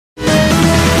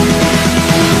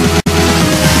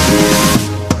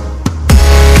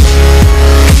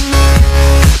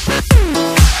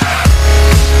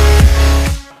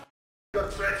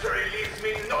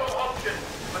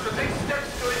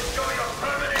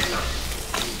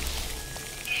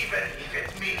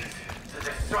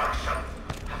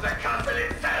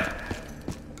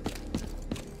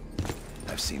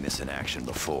seen this in action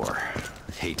before.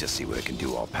 Hate to see what it can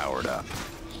do all powered up.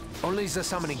 Only the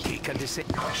summoning key can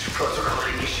disable. Protocol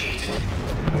initiated.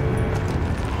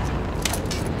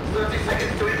 30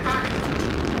 seconds to impact.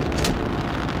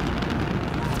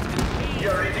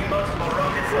 You're hitting multiple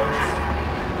rocket launches.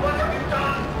 What have you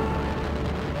done?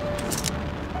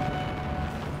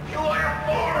 You are a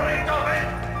fool, Beethoven!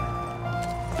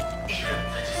 Even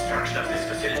the destruction of this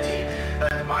facility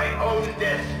and my own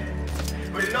death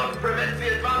will not prevent the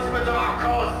advancement of our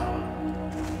cause.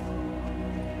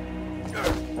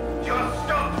 You'll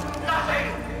stop nothing!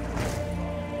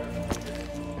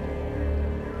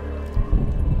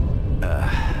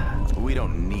 We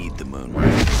don't need the moon, right?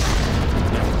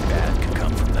 Nothing bad can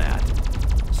come from that.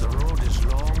 The road is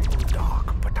long and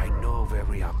dark, but I know where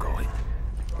we are going.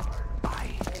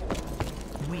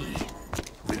 We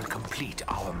will complete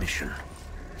our mission.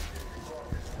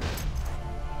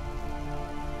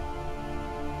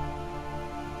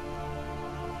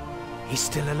 He's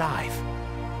still alive.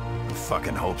 I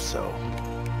fucking hope so.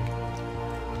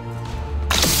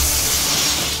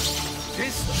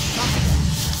 This summit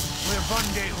will one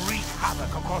day wreak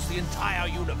havoc across the entire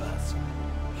universe.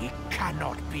 He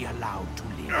cannot be allowed to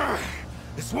live.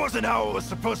 This wasn't how it was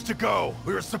supposed to go.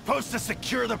 We were supposed to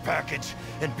secure the package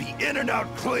and be in and out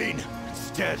clean.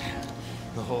 Instead,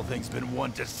 the whole thing's been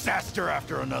one disaster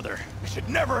after another. I should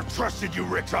never have trusted you,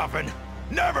 Richthofen.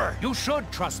 Never! You should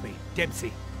trust me,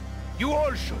 Dempsey. You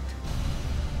all should.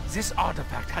 This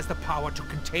artifact has the power to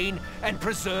contain and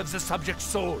preserve the subject's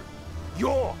soul.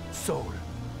 Your soul.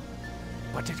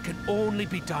 But it can only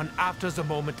be done after the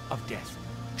moment of death.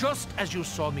 Just as you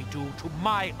saw me do to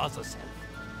my other self.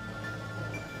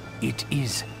 It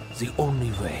is the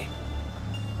only way.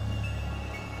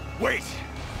 Wait!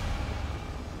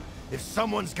 If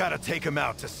someone's gotta take him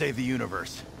out to save the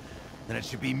universe, then it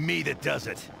should be me that does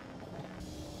it.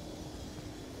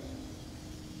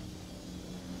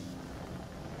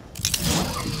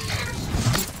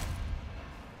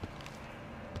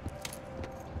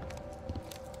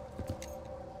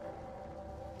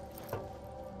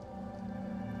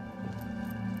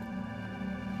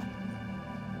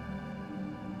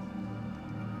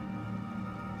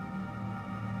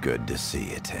 Good to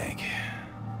see you, Tank.